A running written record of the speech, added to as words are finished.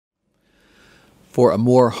For a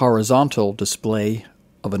more horizontal display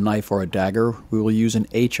of a knife or a dagger, we will use an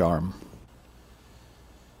H-arm.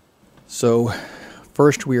 So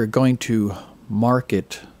first we are going to mark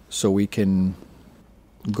it so we can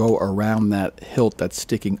go around that hilt that's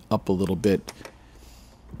sticking up a little bit.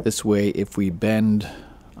 This way, if we bend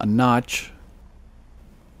a notch,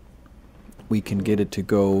 we can get it to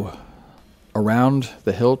go around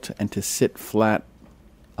the hilt and to sit flat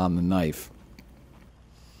on the knife.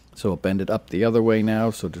 So we'll bend it up the other way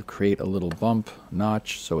now, so to create a little bump,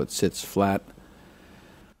 notch, so it sits flat.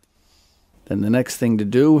 Then the next thing to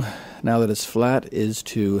do, now that it's flat, is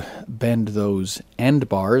to bend those end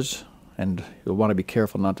bars, and you'll want to be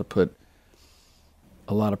careful not to put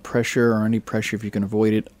a lot of pressure, or any pressure if you can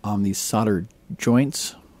avoid it, on these soldered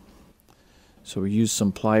joints. So we use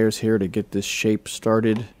some pliers here to get this shape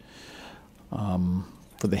started.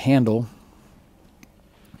 For the handle,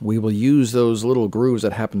 we will use those little grooves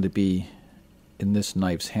that happen to be in this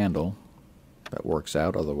knife's handle. That works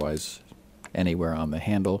out, otherwise anywhere on the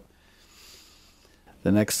handle.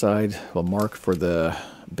 The next side we'll mark for the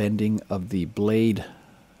bending of the blade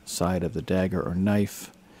side of the dagger or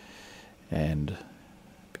knife, and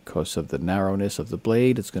because of the narrowness of the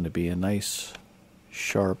blade, it's going to be a nice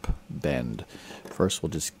sharp bend. First we'll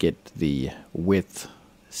just get the width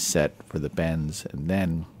set for the bends, and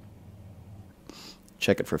then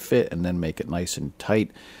check it for fit, and then make it nice and tight.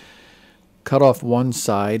 Cut off one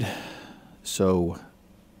side so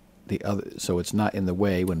it's not in the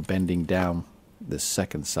way when bending down the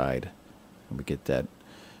second side, and we get that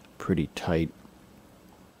pretty tight.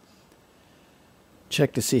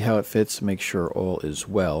 Check to see how it fits, make sure all is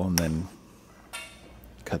well, and then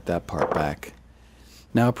cut that part back.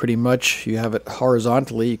 Now pretty much you have it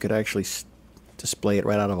horizontally. You could actually display it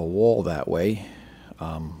right out of a wall that way,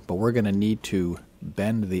 but we're going to need to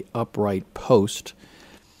bend the upright post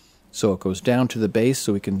so it goes down to the base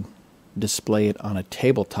so we can display it on a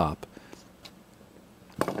tabletop.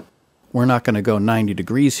 We're not going to go 90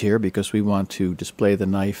 degrees here because we want to display the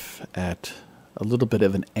knife at a little bit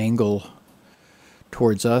of an angle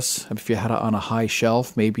towards us. If you had it on a high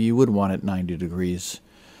shelf, maybe you would want it 90 degrees.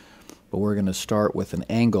 But we're going to start with an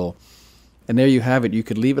angle. And there you have it. You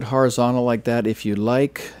could leave it horizontal like that if you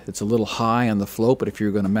like. It's a little high on the float, but if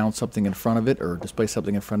you're going to mount something in front of it or display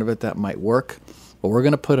something in front of it, that might work. But we're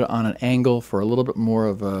going to put it on an angle for a little bit more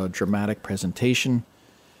of a dramatic presentation.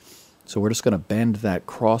 So we're just going to bend that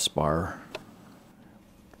crossbar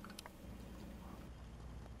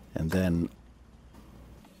and then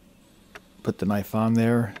put the knife on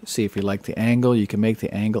there. See if you like the angle. You can make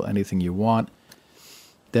the angle anything you want.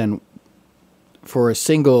 Then for a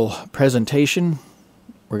single presentation,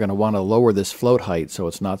 we're going to want to lower this float height so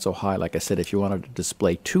it's not so high. Like I said, if you wanted to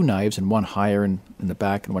display two knives, and one higher in the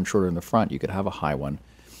back and one shorter in the front, you could have a high one.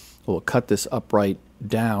 We'll cut this upright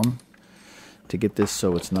down to get this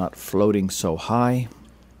so it's not floating so high.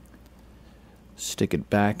 Stick it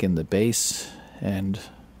back in the base and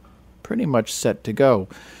pretty much set to go.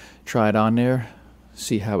 Try it on there,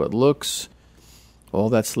 see how it looks. All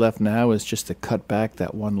that's left now is just to cut back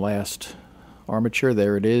that one last armature.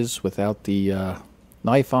 There it is without the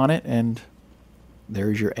knife on it, and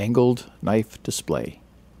there's your angled knife display.